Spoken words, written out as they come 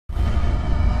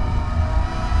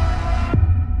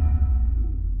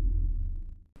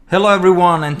Hello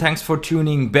everyone, and thanks for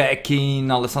tuning back in.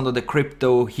 Alessandro the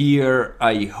Crypto here.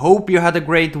 I hope you had a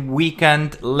great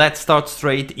weekend. Let's start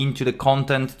straight into the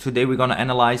content. Today we're gonna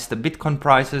analyze the Bitcoin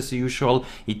prices, usual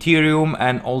Ethereum,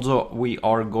 and also we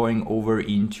are going over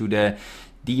into the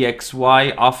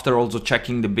DXY after also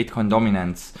checking the Bitcoin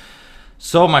dominance.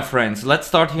 So my friends, let's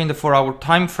start here in the 4-hour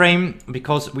time frame,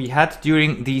 because we had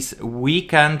during this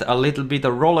weekend a little bit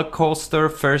of roller coaster.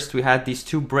 First we had these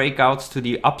two breakouts to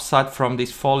the upside from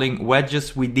these falling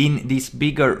wedges within this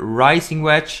bigger rising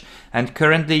wedge, and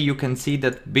currently you can see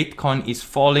that Bitcoin is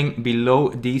falling below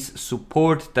this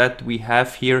support that we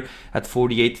have here at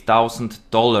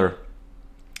 $48,000.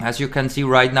 As you can see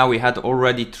right now, we had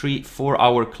already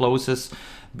 3-4-hour closes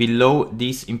below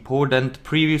this important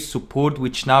previous support,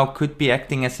 which now could be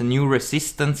acting as a new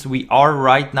resistance. We are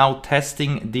right now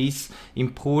testing this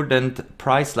important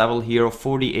price level here of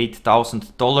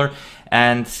 $48,000,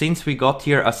 and since we got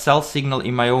here a sell signal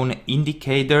in my own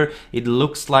indicator, it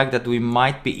looks like that we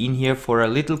might be in here for a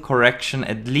little correction,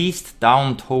 at least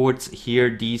down towards here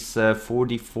this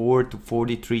 $44,000 to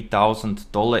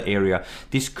 $43,000 area.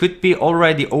 This could be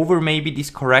already over maybe this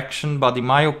correction, but in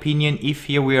my opinion, if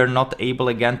here we are not able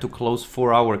again to close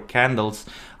 4-hour candles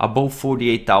above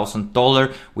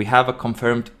 $48,000, we have a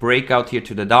confirmed breakout here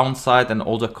to the downside and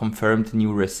also confirmed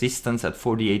new resistance at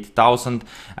 48,000,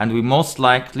 and we most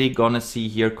likely gonna see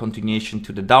here continuation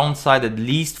to the downside, at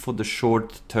least for the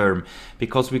short term,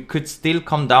 because we could still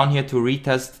come down here to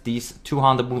retest this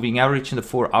 200 moving average in the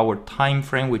 4-hour time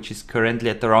frame, which is currently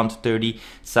at around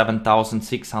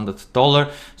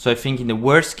 $37,600. So I think in the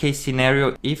worst case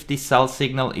scenario, if this sell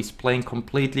signal is playing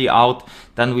completely out,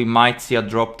 then we might see a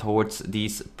drop towards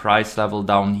this price level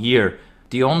down here.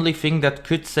 The only thing that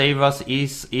could save us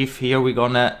is if here we're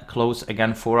gonna close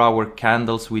again 4-hour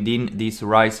candles within this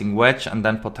rising wedge and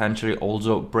then potentially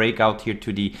also break out here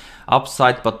to the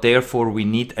upside, but therefore we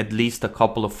need at least a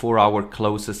couple of 4-hour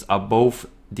closes above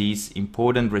these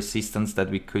important resistance that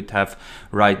we could have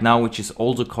right now, which is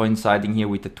also coinciding here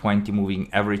with the 20 moving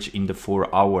average in the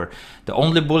 4-hour. The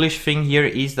only bullish thing here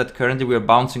is that currently we are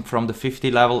bouncing from the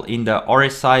 50 level in the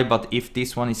RSI, but if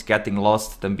this one is getting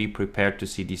lost, then be prepared to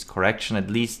see this correction at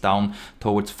least down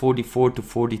towards $44,000 to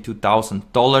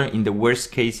 $42,000, in the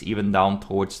worst case even down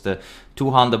towards the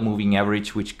 200 moving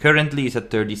average, which currently is at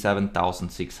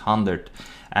 37,600.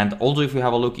 And also if we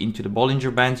have a look into the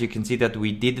Bollinger Bands, you can see that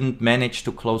we didn't manage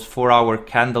to close 4-hour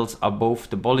candles above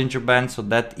the Bollinger Band. So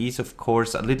that is of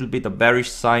course a little bit a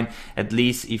bearish sign, at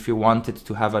least if you wanted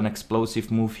to have an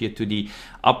explosive move here to the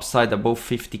upside above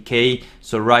 50k.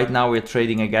 So right now we're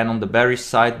trading again on the bearish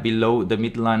side below the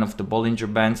midline of the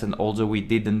Bollinger Bands, and also we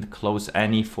didn't close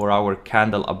any 4-hour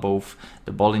candle above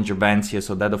the Bollinger Bands here.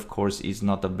 So that of course is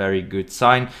not a very good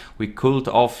sign. We cooled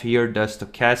off here the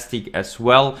stochastic as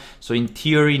well. So in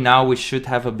theory now we should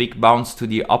have a big bounce to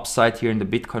the upside here in the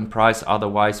Bitcoin price.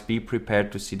 Otherwise be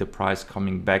prepared to see the price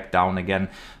coming back down again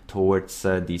towards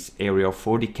this area of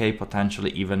 40k,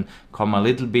 potentially even come a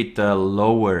little bit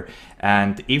lower.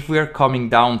 And if we're coming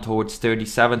down towards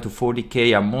 37 to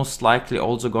 40k, I'm most likely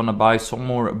also gonna buy some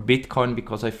more Bitcoin,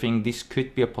 because I think this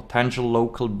could be a potential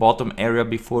local bottom area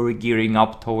before we're gearing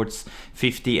up towards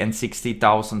 $50,000 and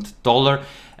 $60,000.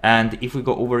 And if we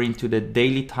go over into the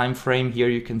daily time frame here,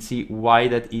 you can see why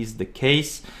that is the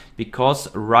case, because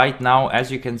right now,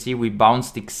 as you can see, we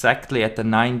bounced exactly at the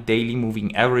 9 daily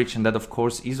moving average, and that of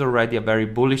course is already a very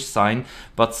bullish sign.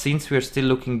 But since we're still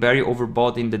looking very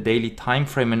overbought in the daily time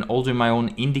frame, and also in my own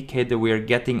indicator we are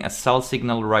getting a sell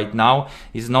signal right now,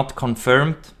 is not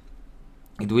confirmed.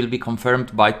 It will be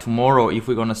confirmed by tomorrow if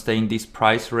we're gonna stay in this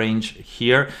price range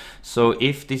here. So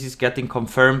if this is getting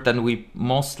confirmed, then we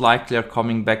most likely are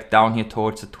coming back down here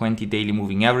towards the 20 daily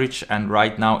moving average, and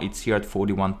right now it's here at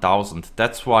 41,000.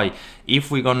 That's why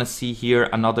if we're gonna see here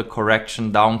another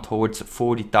correction down towards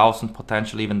 40,000,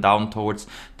 potentially even down towards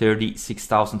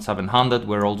 36,700,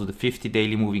 where also the 50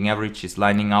 daily moving average is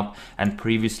lining up and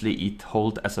previously it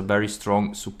held as a very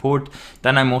strong support,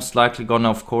 then I'm most likely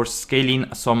gonna of course scale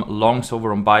in some longs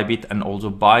over on Bybit and also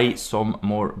buy some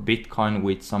more Bitcoin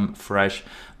with some fresh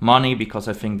money, because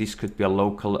I think this could be a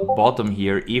local bottom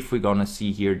here if we're gonna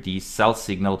see here the sell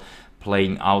signal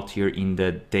playing out here in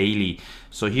the daily.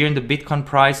 So here in the Bitcoin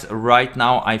price right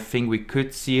now, I think we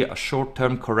could see a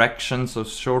short-term correction, so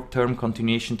short-term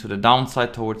continuation to the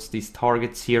downside towards these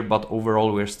targets here, but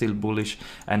overall we're still bullish,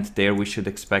 and there we should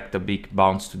expect a big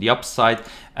bounce to the upside.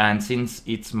 And since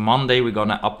it's Monday, we're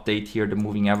gonna update here the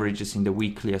moving averages in the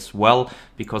weekly as well,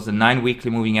 because the 9 weekly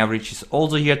moving average is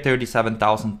also here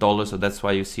 $37,000. So that's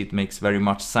why you see it makes very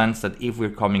much sense that if we're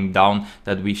coming down,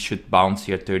 that we should bounce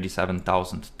here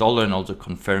 $37,000. and also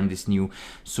confirm this new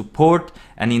support.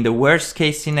 And in the worst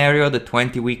case scenario, the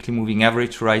 20 weekly moving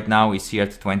average right now is here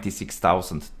at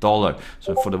 $26,000.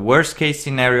 So for the worst case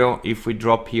scenario, if we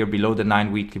drop here below the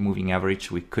 9 weekly moving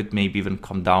average, we could maybe even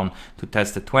come down to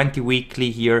test the 20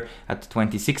 weekly here at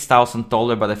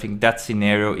 $26,000, but I think that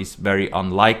scenario is very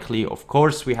unlikely. Of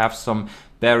course, we have some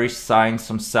bearish signs,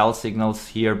 some sell signals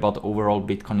here, but overall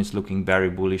Bitcoin is looking very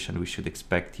bullish, and we should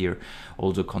expect here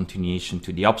also continuation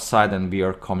to the upside, and we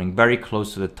are coming very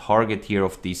close to the target here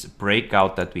of this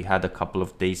breakout that we had a couple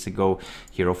of days ago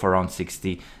here of around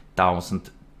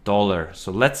 $60,000.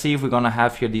 So let's see if we're gonna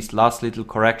have here this last little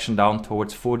correction down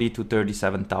towards $40,000 to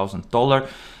 $37,000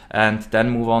 and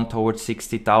then move on towards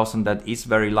 60,000. That is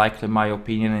very likely in my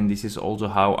opinion, and this is also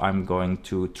how I'm going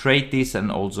to trade this,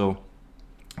 and also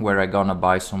where I'm gonna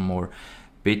buy some more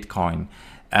Bitcoin.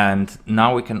 And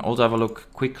now we can also have a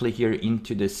look quickly here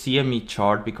into the CME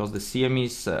chart, because the CME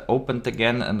is opened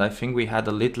again, and I think we had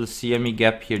a little CME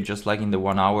gap here just like in the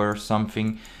 1 hour or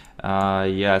something.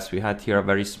 Yes, we had here a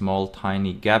very small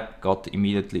tiny gap, got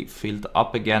immediately filled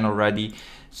up again already.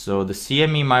 So the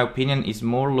CME in my opinion is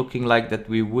more looking like that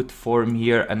we would form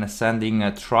here an ascending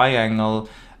triangle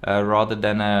rather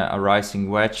than a rising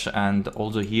wedge. And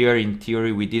also here in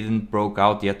theory we didn't broke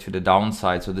out yet to the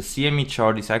downside, so the CME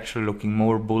chart is actually looking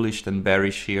more bullish than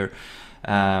bearish here.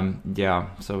 Yeah,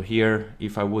 so here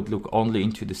if I would look only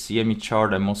into the CME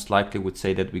chart, I most likely would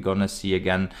say that we're gonna see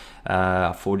again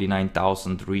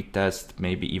 49,000 retest,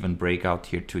 maybe even breakout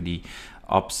here to the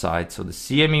upside. So the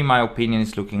CME in my opinion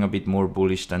is looking a bit more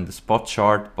bullish than the spot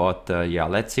chart, but yeah,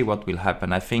 let's see what will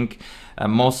happen. I think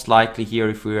most likely here,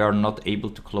 if we are not able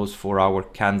to close 4-hour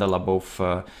candle above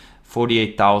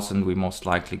 48,000, we most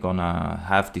likely gonna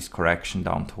have this correction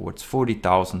down towards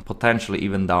 40,000, potentially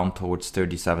even down towards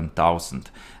 37,000.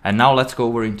 And now let's go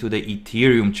over into the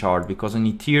Ethereum chart, because on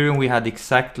Ethereum we had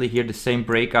exactly here the same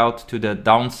breakout to the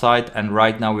downside, and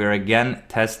right now we are again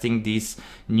testing this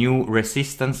new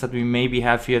resistance that we maybe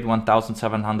have here at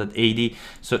 1,780.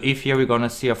 So if here we're gonna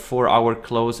see a 4-hour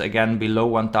close again below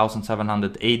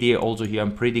 1,780, also here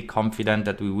I'm pretty confident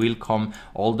that we will come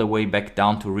all the way back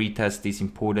down to retest this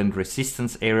important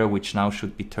resistance area, which now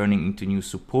should be turning into new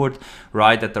support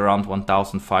right at around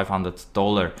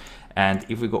 $1,500. And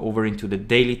if we go over into the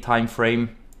daily time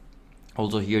frame,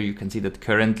 also here you can see that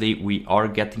currently we are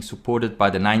getting supported by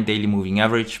the 9 daily moving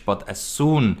average, but as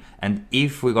soon and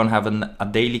if we're gonna have a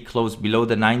daily close below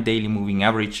the 9 daily moving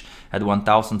average at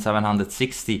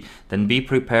 1,760, then be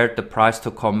prepared the price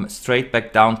to come straight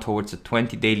back down towards the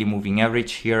 20 daily moving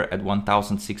average here at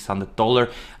 $1,600,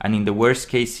 and in the worst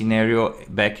case scenario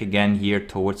back again here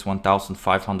towards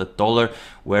 $1,500,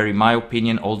 where in my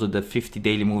opinion also the 50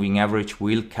 daily moving average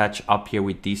will catch up here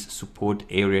with this support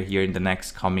area here in the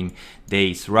next coming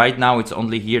days. Right now it's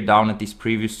only here down at this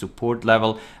previous support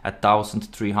level at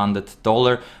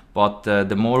 $1,300, but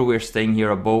the more we're staying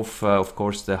here above, of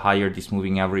course the higher this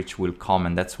moving average will come,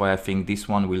 and that's why I think this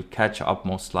one will catch up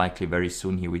most likely very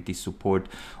soon here with this support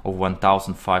of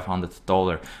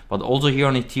 $1,500. But also here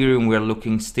on Ethereum we're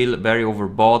looking still very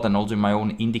overbought, and also in my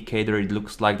own indicator it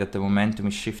looks like that the momentum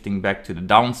is shifting back to the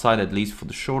downside, at least for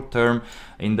the short term.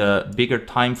 In the bigger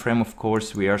time frame, of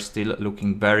course, we are still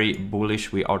looking very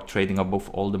bullish. We are trading above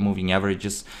all the moving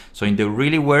averages. So in the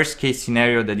really worst case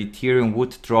scenario that Ethereum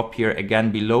would drop here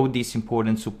again below this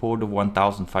important support of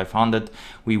 1,500,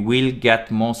 we will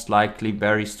get most likely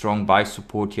very strong buy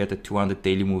support here at the 200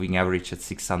 daily moving average at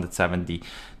 $670.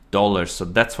 So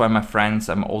that's why, my friends,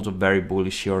 I'm also very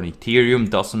bullish here on Ethereum.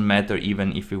 Doesn't matter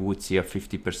even if we would see a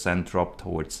 50% drop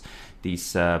towards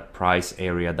this price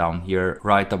area down here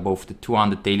right above the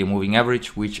 200 daily moving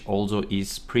average, which also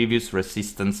is previous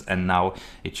resistance, and now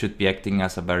it should be acting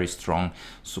as a very strong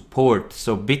support.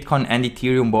 So Bitcoin and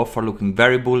Ethereum both are looking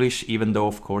very bullish, even though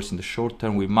of course in the short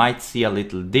term we might see a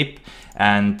little dip.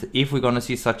 And if we're gonna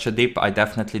see such a dip, I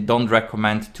definitely don't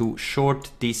recommend to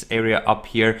short this area up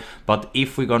here, but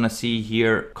if we're gonna see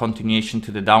here continuation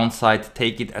to the downside,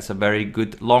 take it as a very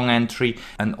good long entry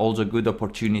and also good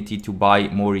opportunity to buy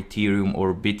more Ethereum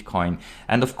or Bitcoin.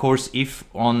 And of course, if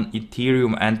on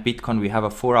Ethereum and Bitcoin we have a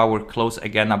 4-hour close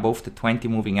again above the 20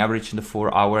 moving average in the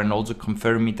 4-hour and also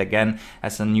confirm it again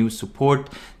as a new support,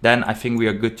 then I think we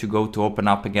are good to go to open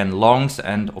up again longs.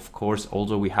 And of course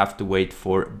also we have to wait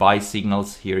for buy signals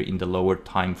here in the lower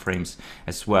time frames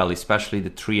as well, especially the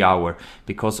 3-hour,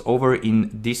 because over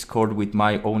in Discord with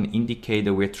my own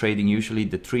indicator we're trading usually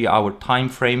the 3-hour time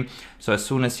frame. So as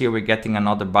soon as here we're getting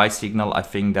another buy signal, I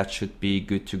think that should be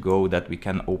good to go so that we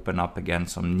can open up again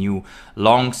some new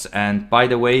longs. And by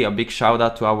the way, a big shout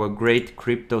out to our great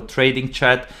crypto trading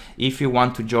chat. If you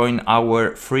want to join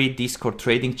our free Discord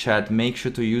trading chat, make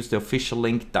sure to use the official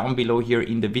link down below here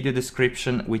in the video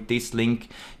description. With this link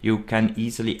you can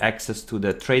easily access to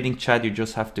the trading chat. You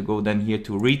just have to go then here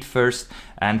to read first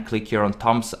and click here on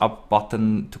thumbs up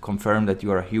button to confirm that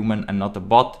you are a human and not a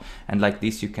bot, and like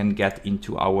this you can get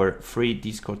into our free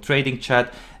Discord trading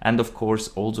chat. And of course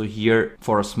also here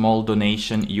for a small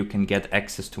donation you can get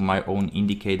access to my own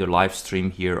indicator live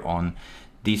stream here on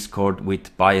Discord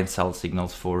with buy and sell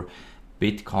signals for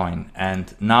Bitcoin.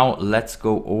 And now let's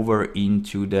go over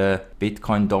into the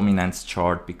Bitcoin dominance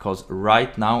chart, because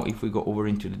right now if we go over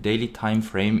into the daily time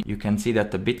frame, you can see that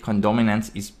the Bitcoin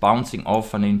dominance is bouncing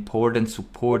off an important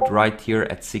support right here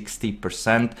at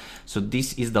 60%. So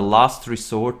this is the last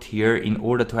resort here in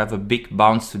order to have a big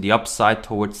bounce to the upside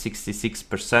towards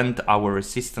 66%, our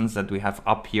resistance that we have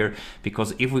up here.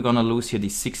 Because if we're gonna lose here the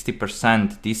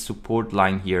 60%, this support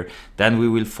line here, then we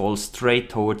will fall straight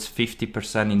towards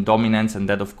 50% in dominance, and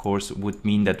that of course would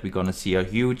mean that we're gonna see a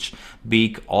huge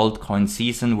big altcoin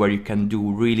season where you can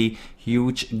do really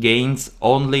huge gains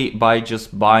only by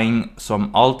just buying some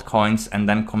altcoins and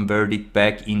then convert it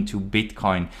back into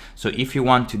Bitcoin. So if you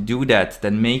want to do that,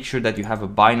 then make sure that you have a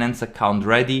Binance account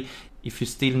ready. If you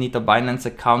still need a Binance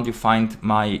account, you find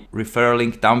my referral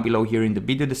link down below here in the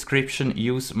video description.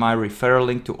 Use my referral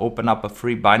link to open up a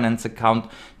free Binance account.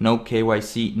 No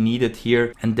KYC needed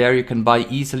here. And there you can buy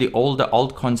easily all the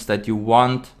altcoins that you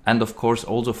want. And of course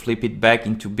also flip it back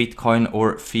into Bitcoin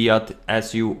or fiat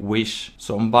as you wish.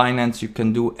 So on Binance you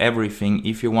can do everything.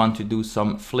 If you want to do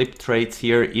some flip trades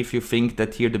here, if you think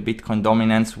that here the Bitcoin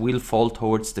dominance will fall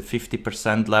towards the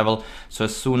 50% level. So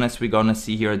as soon as we're gonna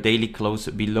see here a daily close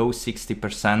below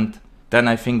 60%, then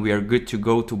I think we are good to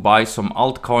go to buy some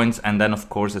altcoins. And then of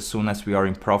course as soon as we are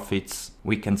in profits,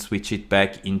 we can switch it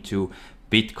back into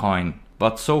Bitcoin.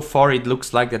 But so far it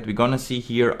looks like that we're gonna see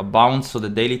here a bounce. So the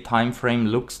daily time frame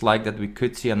looks like that we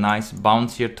could see a nice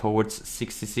bounce here towards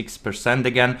 66%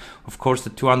 again. Of course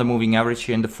the 200 moving average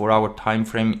here in the 4-hour time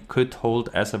frame could hold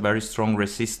as a very strong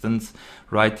resistance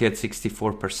right here at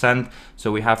 64%.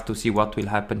 So we have to see what will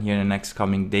happen here in the next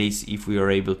coming days, if we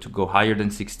are able to go higher than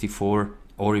 64,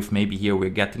 or if maybe here we're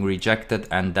getting rejected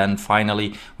and then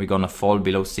finally we're gonna fall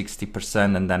below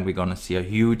 60% and then we're gonna see a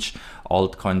huge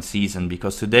altcoin season.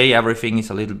 Because today everything is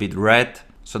a little bit red,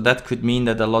 so that could mean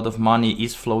that a lot of money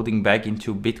is floating back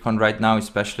into Bitcoin right now,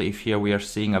 especially if here we are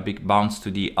seeing a big bounce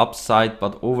to the upside.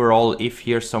 But overall, if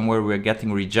here somewhere we're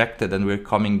getting rejected and we're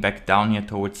coming back down here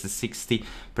towards the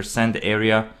 60%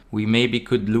 area, we maybe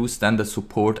could lose then the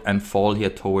support and fall here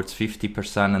towards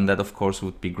 50%, and that of course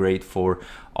would be great for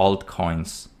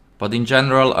altcoins. But in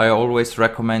general, I always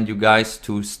recommend you guys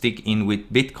to stick in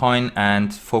with Bitcoin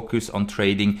and focus on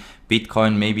trading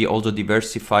Bitcoin, maybe also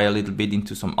diversify a little bit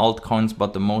into some altcoins,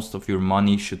 but the most of your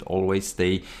money should always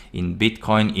stay in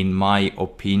Bitcoin, in my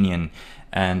opinion.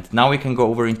 And now we can go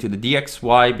over into the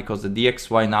DXY, because the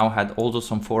DXY now had also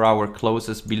some 4-hour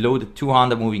closes below the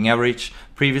 200 moving average.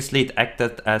 Previously it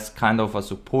acted as kind of a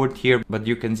support here, but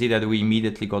you can see that we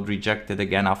immediately got rejected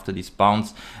again after this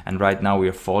bounce, and right now we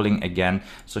are falling again.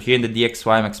 So here in the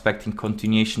DXY I'm expecting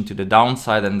continuation to the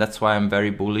downside, and that's why I'm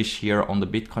very bullish here on the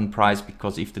Bitcoin price,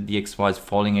 because if the DXY is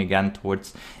falling again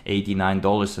towards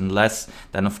 $89 and less,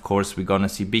 then of course we're gonna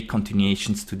see big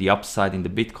continuations to the upside in the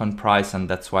Bitcoin price, and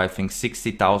that's why I think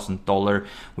 $60,000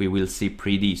 we will see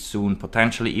pretty soon,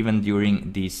 potentially even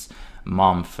during this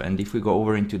month. And if we go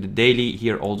over into the daily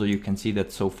here, also you can see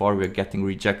that so far we're getting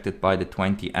rejected by the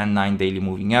 20 and 9 daily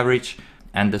moving average.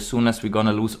 And as soon as we're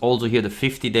gonna lose also here the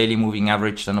 50 daily moving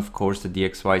average, then of course the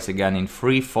DXY is again in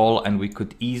free fall, and we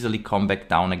could easily come back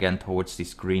down again towards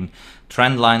this green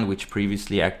trend line, which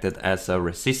previously acted as a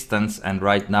resistance and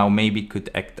right now maybe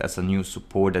could act as a new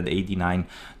support at $89.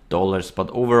 But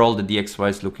overall the DXY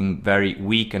is looking very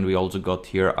weak, and we also got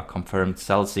here a confirmed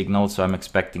sell signal. So I'm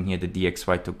expecting here the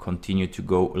DXY to continue to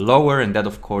go lower, and that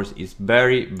of course is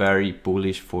very, very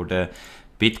bullish for the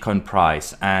Bitcoin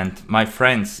price. And my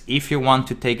friends, if you want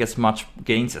to take as much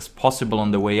gains as possible on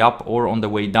the way up or on the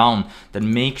way down,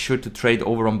 then make sure to trade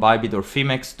over on Bybit or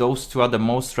Fimex. Those two are the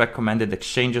most recommended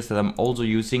exchanges that I'm also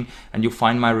using, and you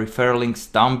find my referral links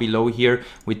down below here.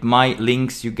 With my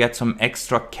links you get some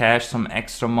extra cash, some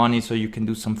extra money, so you can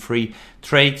do some free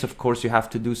trades. Of course you have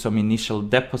to do some initial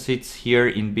deposits here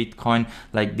in Bitcoin.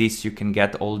 Like this you can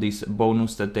get all these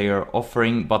bonus that they are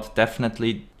offering, but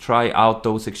definitely try out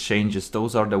those exchanges.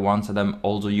 Those are the ones that I'm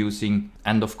also using.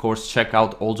 And of course, check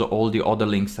out also all the other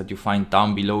links that you find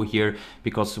down below here,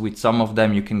 because with some of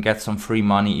them you can get some free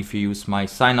money if you use my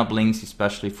sign up links,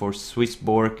 especially for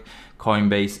Swissborg,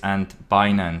 Coinbase and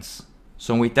Binance.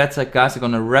 So with that said, guys, I'm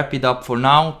gonna wrap it up for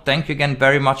now. Thank you again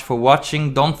very much for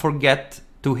watching. Don't forget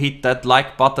to hit that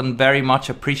like button, very much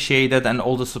appreciated, and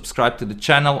also subscribe to the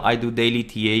channel. I do daily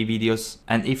TA videos,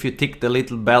 and if you tick the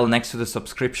little bell next to the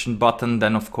subscription button,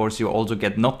 then of course you also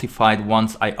get notified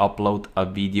once I upload a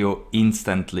video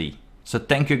instantly. So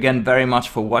thank you again very much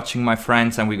for watching, my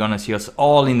friends, and we're gonna see us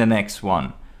all in the next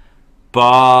one.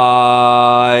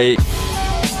 Bye.